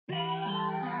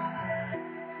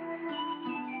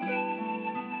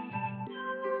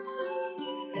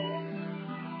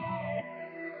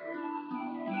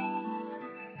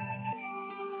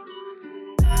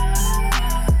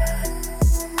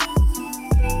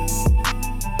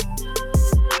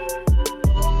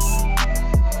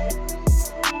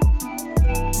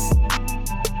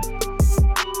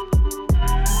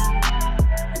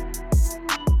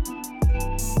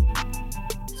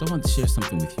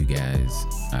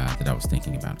that I was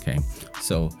thinking about. Okay,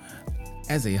 so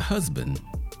as a husband,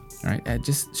 right,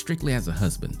 just strictly as a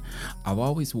husband, I've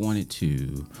always wanted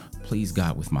to please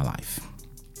God with my life.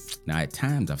 Now, at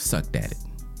times, I've sucked at it,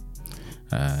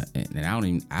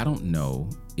 and I don't know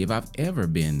if I've ever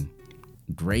been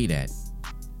great at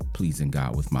pleasing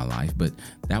God with my life, but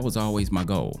that was always my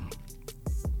goal.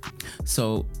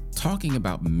 So, talking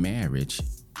about marriage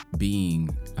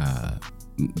being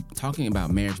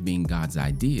God's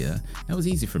idea, that was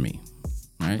easy for me,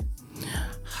 right?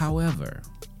 However,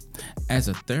 as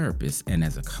a therapist and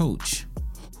as a coach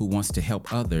who wants to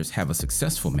help others have a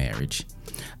successful marriage,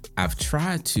 I've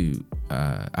tried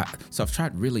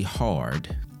really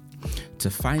hard to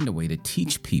find a way to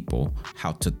teach people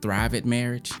how to thrive at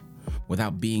marriage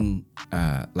without being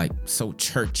like so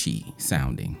churchy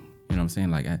sounding. You know what I'm saying?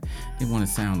 Like I didn't want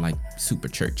to sound like super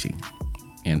churchy,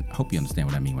 and I hope you understand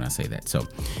what I mean when I say that. So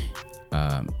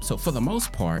for the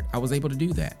most part, I was able to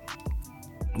do that.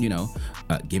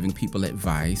 Giving people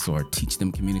advice or teach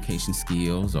them communication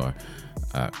skills or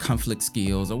conflict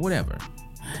skills or whatever.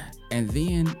 And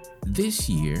then this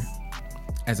year,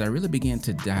 as I really began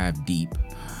to dive deep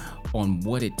on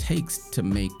what it takes to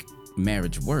make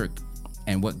marriage work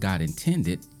and what God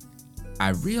intended, I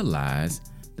realized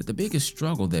that the biggest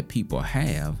struggle that people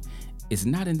have is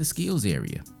not in the skills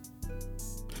area.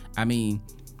 I mean,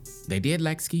 they did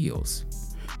lack skills,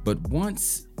 but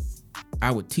once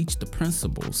I would teach the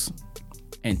principles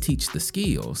and teach the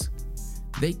skills,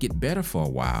 they'd get better for a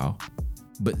while,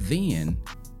 but then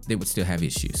they would still have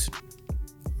issues.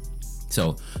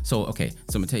 So I'm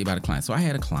gonna tell you about a client. So I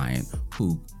had a client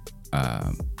who,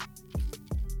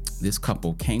 this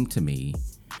couple came to me.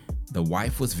 The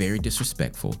wife was very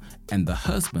disrespectful, and the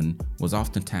husband was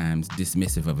oftentimes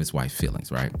dismissive of his wife's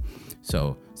feelings, right?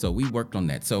 So we worked on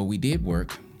that. So we did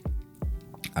work.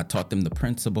 I taught them the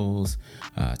principles,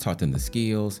 taught them the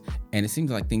skills, and it seemed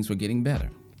like things were getting better.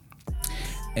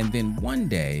 And then one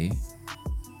day,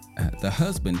 the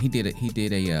husband he did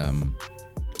an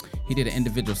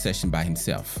individual session by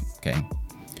himself. Okay,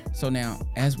 so now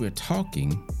as we're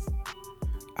talking,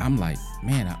 I'm like,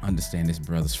 man, I understand this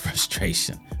brother's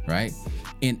frustration, right?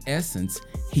 In essence,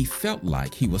 he felt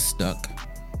like he was stuck,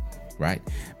 right?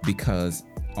 Because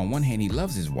on one hand, he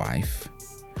loves his wife,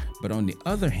 but on the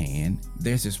other hand,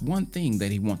 there's this one thing that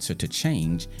he wants her to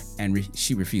change, and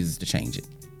she refuses to change it.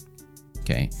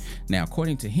 Okay. Now,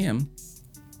 according to him,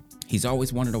 he's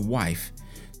always wanted a wife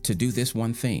to do this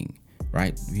one thing,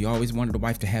 right? He always wanted a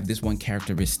wife to have this one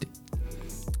characteristic.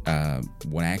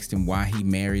 When I asked him why he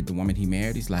married the woman he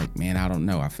married, he's like, man, I don't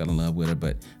know. I fell in love with her,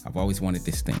 but I've always wanted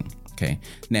this thing. Okay.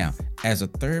 Now, as a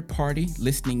third party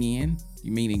listening in,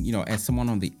 meaning, as someone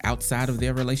on the outside of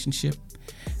their relationship,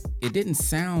 it didn't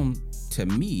sound to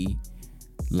me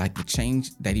like the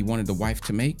change that he wanted the wife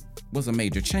to make was a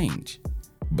major change.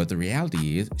 But the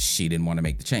reality is she didn't want to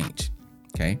make the change.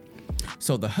 Okay.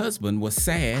 So the husband was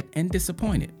sad and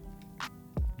disappointed.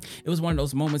 It was one of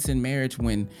those moments in marriage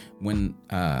when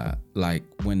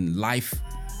life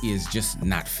is just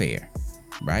not fair,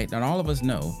 right? And all of us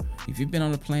know, if you've been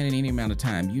on the planet any amount of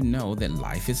time, you know that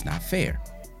life is not fair.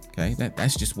 Okay,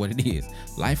 that's just what it is.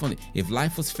 If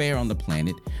life was fair on the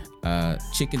planet,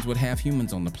 chickens would have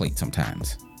humans on the plate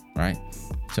sometimes, right?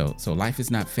 So life is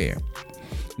not fair.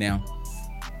 Now,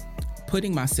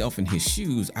 putting myself in his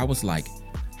shoes, I was like,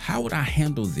 how would I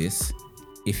handle this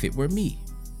if it were me?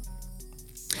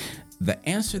 The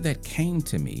answer that came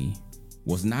to me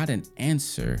was not an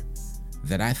answer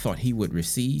that I thought he would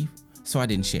receive, so I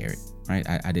didn't share it, right?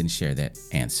 I didn't share that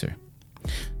answer.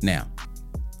 Now,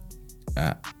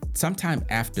 sometime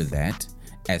after that,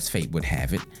 as fate would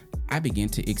have it, I began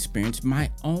to experience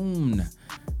my own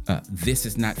this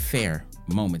is not fair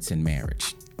moments in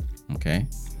marriage, okay?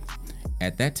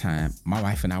 At that time, my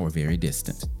wife and I were very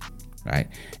distant, right?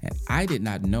 And I did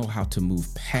not know how to move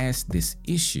past this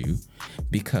issue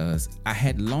because I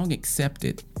had long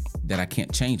accepted that I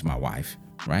can't change my wife,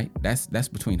 right? That's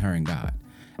between her and God.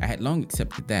 I had long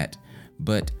accepted that,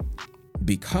 but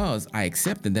because I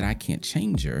accepted that I can't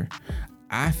change her,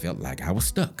 I felt like I was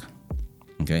stuck.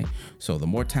 Okay. So the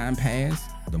more time passed,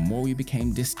 the more we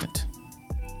became distant.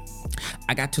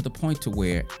 I got to the point to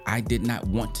where I did not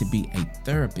want to be a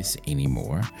therapist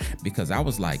anymore because I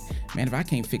was like, man, if I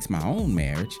can't fix my own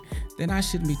marriage, then I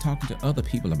shouldn't be talking to other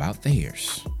people about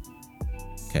theirs.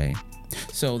 Okay.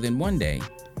 So then one day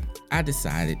I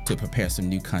decided to prepare some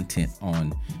new content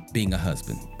on being a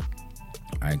husband.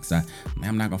 All right, because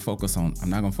I'm not gonna focus on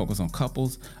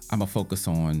couples. I'm gonna focus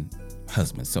on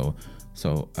husbands. So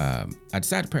I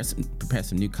decided to prepare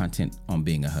some new content on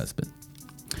being a husband.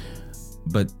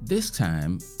 But this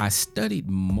time I studied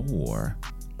more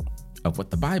of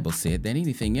what the Bible said than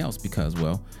anything else because,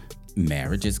 well,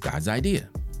 marriage is God's idea.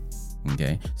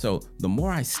 Okay. So the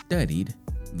more I studied,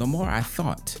 the more I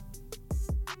thought,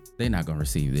 they're not going to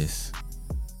receive this,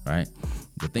 right?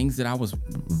 The things that I was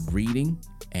reading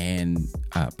and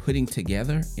putting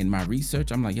together in my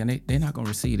research, I'm like, yeah, they're not going to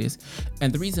receive this.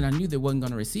 And the reason I knew they wasn't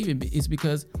going to receive it is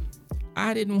because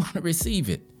I didn't want to receive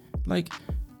it. Like,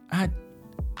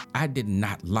 I did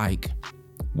not like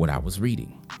what I was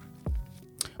reading,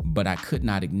 but I could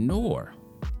not ignore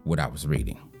what I was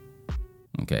reading.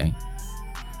 Okay.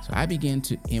 So I began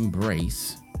to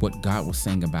embrace what God was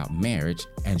saying about marriage.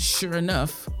 And sure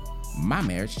enough, my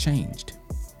marriage changed.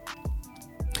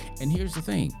 And here's the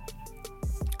thing.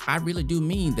 I really do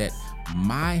mean that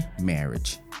my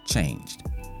marriage changed,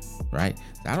 right?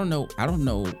 I don't know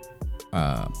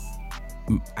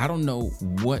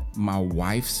what my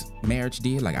wife's marriage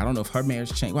did. Like, I don't know if her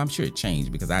marriage changed. Well, I'm sure it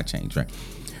changed because I changed, right?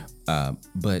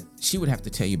 But she would have to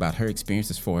tell you about her experience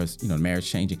as far as, marriage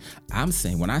changing. I'm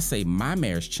saying, when I say my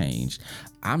marriage changed,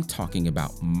 I'm talking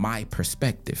about my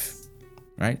perspective,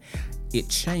 right? It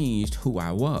changed who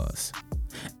I was.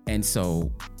 And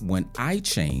so when I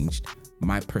changed,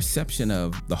 my perception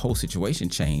of the whole situation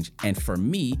changed. And for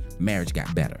me, marriage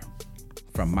got better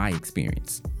from my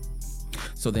experience.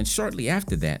 So then shortly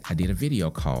after that, I did a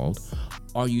video called,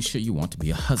 Are You Sure You Want to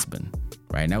Be a Husband?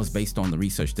 Right? And that was based on the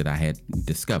research that I had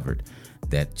discovered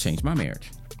that changed my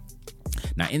marriage.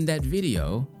 Now, in that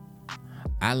video,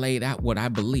 I laid out what I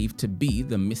believe to be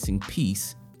the missing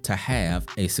piece to have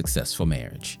a successful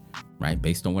marriage, right?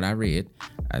 Based on what I read,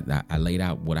 I laid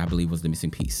out what I believe was the missing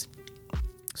piece.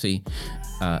 See,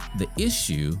 the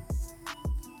issue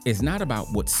is not about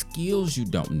what skills you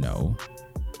don't know.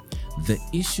 The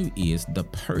issue is the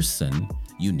person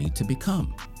you need to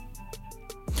become.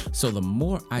 So the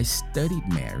more I studied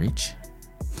marriage,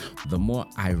 the more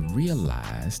I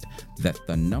realized that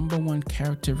the number one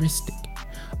characteristic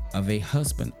of a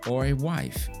husband or a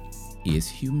wife is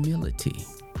humility.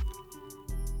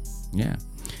 Yeah.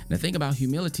 The thing about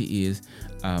humility is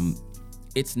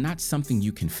it's not something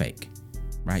you can fake,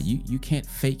 right? You can't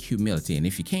fake humility. And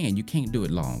if you can, you can't do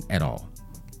it long at all,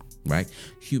 right?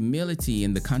 Humility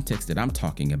in the context that I'm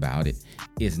talking about it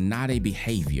is not a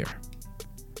behavior,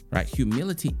 right?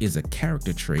 Humility is a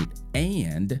character trait,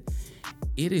 and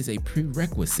it is a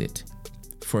prerequisite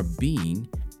for being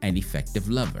an effective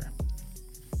lover.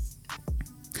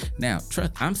 Now,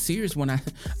 trust, I'm serious when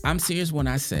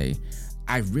I say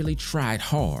I really tried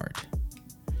hard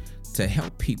to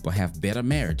help people have better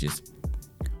marriages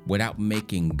without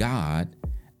making God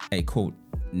a quote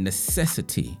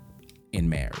necessity in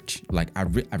marriage. Like I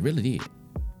really did.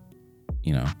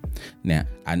 Now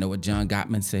I know what John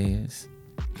Gottman says.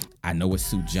 I know what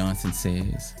Sue Johnson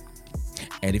says.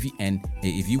 And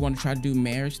if you want to try to do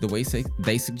marriage the way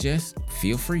they suggest,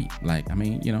 feel free. Like, I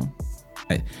mean,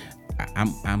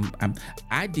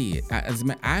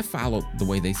 I followed the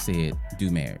way they said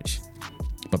do marriage.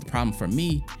 But the problem for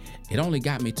me, it only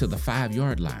got me to the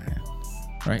 5-yard line,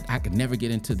 right? I could never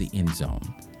get into the end zone.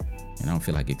 And I don't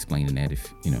feel like explaining that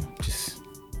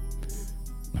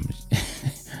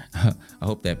I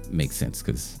hope that makes sense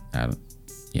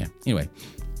Anyway,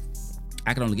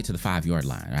 I could only get to the 5-yard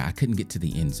line. Right? I couldn't get to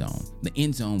the end zone. The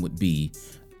end zone would be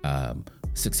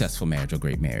successful marriage or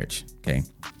great marriage, okay?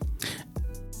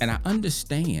 And I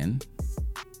understand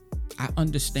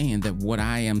that what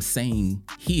I am saying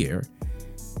here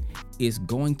is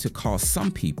going to cause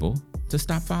some people to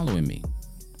stop following me.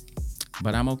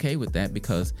 But I'm okay with that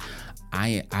because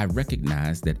I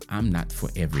recognize that I'm not for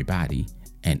everybody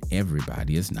and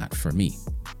everybody is not for me.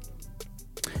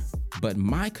 But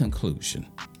my conclusion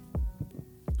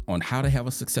on how to have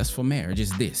a successful marriage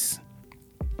is this.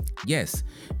 Yes,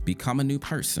 become a new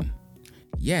person.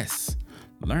 Yes,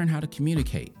 learn how to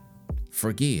communicate,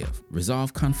 forgive,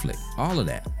 resolve conflict, all of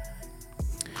that.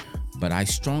 But I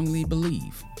strongly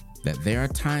believe that there are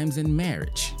times in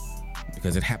marriage,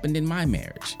 because it happened in my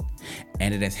marriage,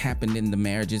 and it has happened in the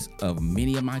marriages of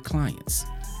many of my clients.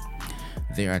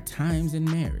 There are times in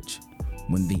marriage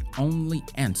when the only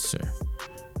answer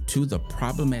to the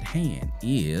problem at hand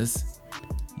is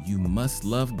you must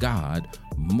love God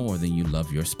more than you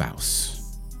love your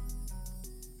spouse.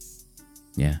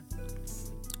 Yeah.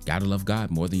 Gotta love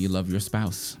God more than you love your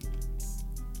spouse.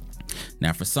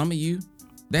 Now, for some of you,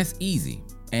 that's easy.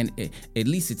 And at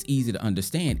least it's easy to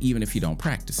understand, even if you don't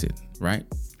practice it, right?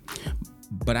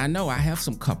 But I know I have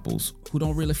some couples who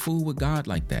don't really fool with God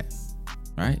like that,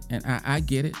 right? And I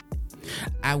get it.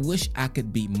 I wish I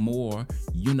could be more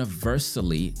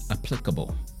universally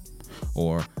applicable,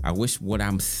 or I wish what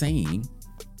I'm saying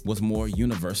was more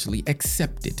universally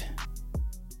accepted.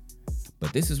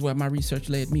 But this is where my research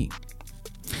led me.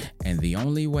 And the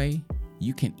only way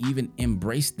you can even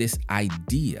embrace this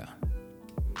idea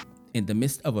in the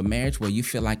midst of a marriage where you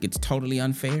feel like it's totally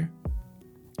unfair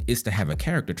is to have a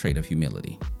character trait of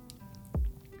humility.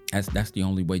 That's the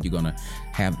only way you're gonna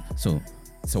have. So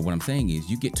what I'm saying is,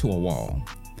 you get to a wall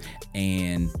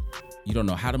and you don't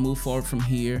know how to move forward from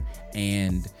here,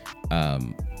 and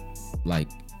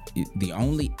the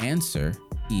only answer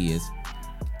is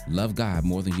love God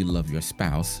more than you love your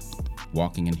spouse,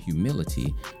 walking in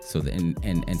humility. So then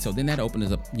that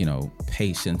opens up,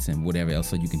 patience and whatever else,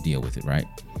 so you can deal with it, right?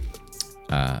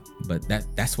 But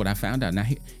that's what I found out. Now,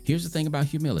 here's the thing about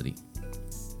humility.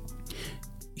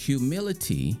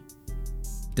 Humility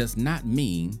does not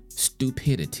mean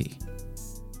stupidity.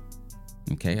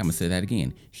 Okay, I'm gonna say that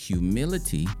again.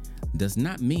 Humility does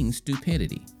not mean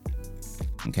stupidity.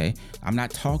 Okay, I'm not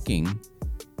talking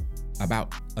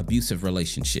about abusive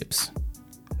relationships,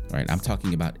 right? I'm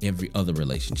talking about every other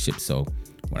relationship. So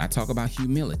when I talk about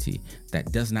humility,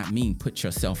 that does not mean put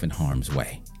yourself in harm's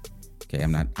way. Okay,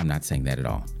 I'm not saying that at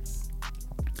all.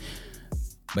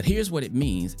 But here's what it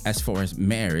means as far as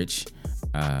marriage,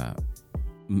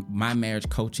 my marriage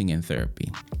coaching and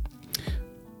therapy.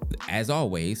 As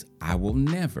always, I will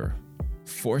never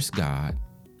force God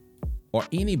or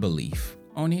any belief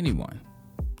on anyone.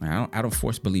 I don't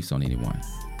force beliefs on anyone.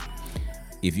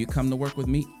 If you come to work with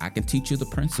me, I can teach you the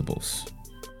principles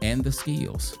and the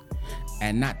skills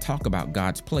and not talk about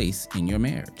God's place in your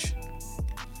marriage.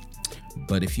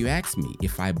 But if you ask me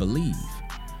if I believe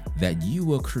that you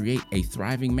will create a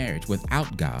thriving marriage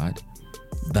without God,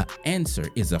 the answer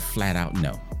is a flat out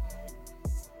no.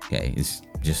 Okay, it's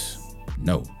just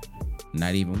no.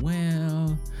 Not even,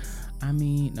 no,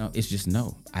 it's just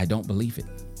no. I don't believe it.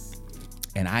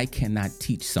 And I cannot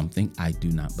teach something I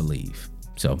do not believe.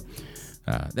 So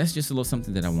that's just a little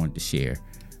something that I wanted to share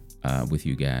with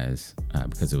you guys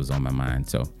because it was on my mind.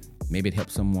 So maybe it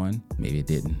helped someone, maybe it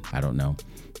didn't. I don't know.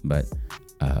 But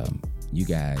you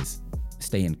guys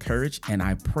stay encouraged, and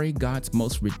I pray God's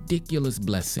most ridiculous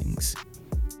blessings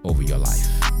over your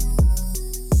life.